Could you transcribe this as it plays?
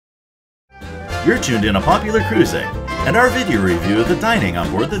You're tuned in to Popular Cruising and our video review of the dining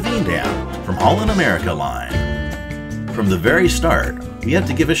on board the Veendam from Holland America line. From the very start, we have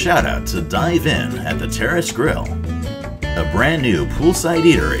to give a shout out to Dive In at the Terrace Grill, a brand new poolside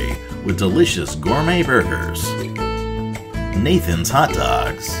eatery with delicious gourmet burgers, Nathan's hot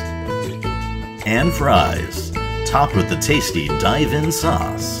dogs, and fries, topped with the tasty Dive In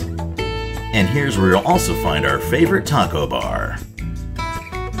sauce. And here's where you'll also find our favorite taco bar.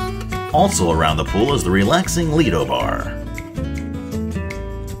 Also around the pool is the relaxing Lido bar,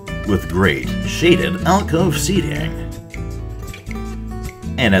 with great shaded alcove seating.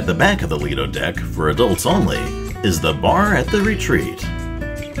 And at the back of the Lido deck, for adults only, is the bar at the retreat.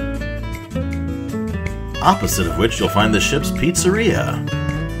 Opposite of which you'll find the ship's pizzeria,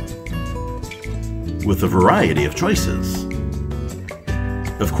 with a variety of choices.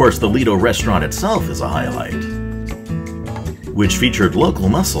 Of course, the Lido restaurant itself is a highlight, which featured local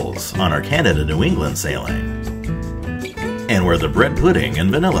mussels on our Canada-New England sailing, and where the bread pudding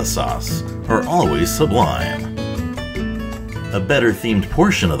and vanilla sauce are always sublime. A better themed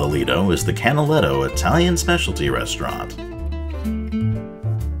portion of the Lido is the Canaletto Italian specialty restaurant,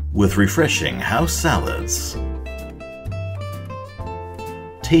 with refreshing house salads,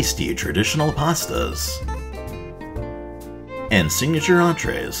 tasty traditional pastas, and signature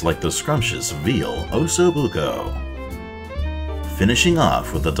entrees like the scrumptious veal ossobuco, finishing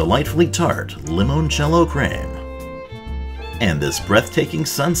off with a delightfully tart limoncello creme, and this breathtaking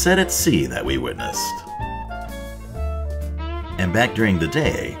sunset at sea that we witnessed. And back during the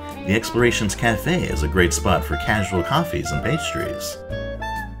day, the Explorations Cafe is a great spot for casual coffees and pastries.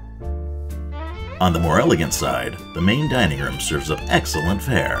 On the more elegant side, the main dining room serves up excellent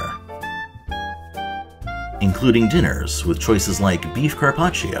fare, including dinners with choices like beef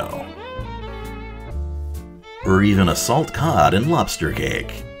carpaccio, or even a salt cod and lobster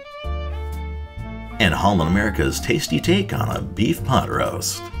cake, and Holland America's tasty take on a beef pot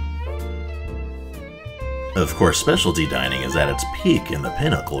roast. Of course, specialty dining is at its peak in the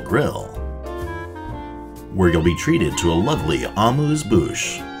Pinnacle Grill, where you'll be treated to a lovely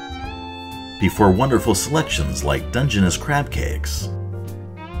amuse-bouche, before wonderful selections like Dungeness crab cakes,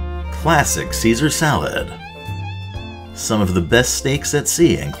 classic Caesar salad, some of the best steaks at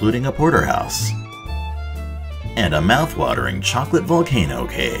sea including a porterhouse, and a mouth-watering chocolate volcano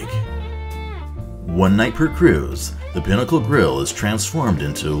cake. One night per cruise, the Pinnacle Grill is transformed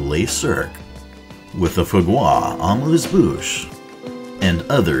into Le Cirque, with a foie gras amuse-bouche, and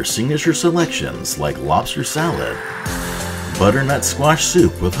other signature selections like lobster salad, butternut squash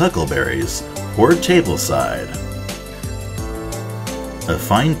soup with huckleberries poured tableside, a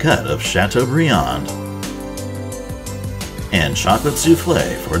fine cut of Chateaubriand, and chocolate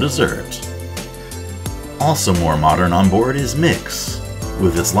souffle for dessert. Also more modern on board is Mix,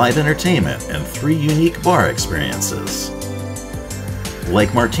 with its live entertainment and 3 unique bar experiences,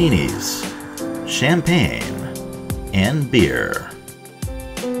 like martinis, champagne, and beer.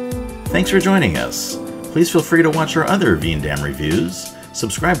 Thanks for joining us. Please feel free to watch our other Veendam reviews,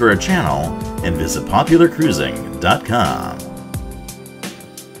 subscribe to our channel, and visit popularcruising.com.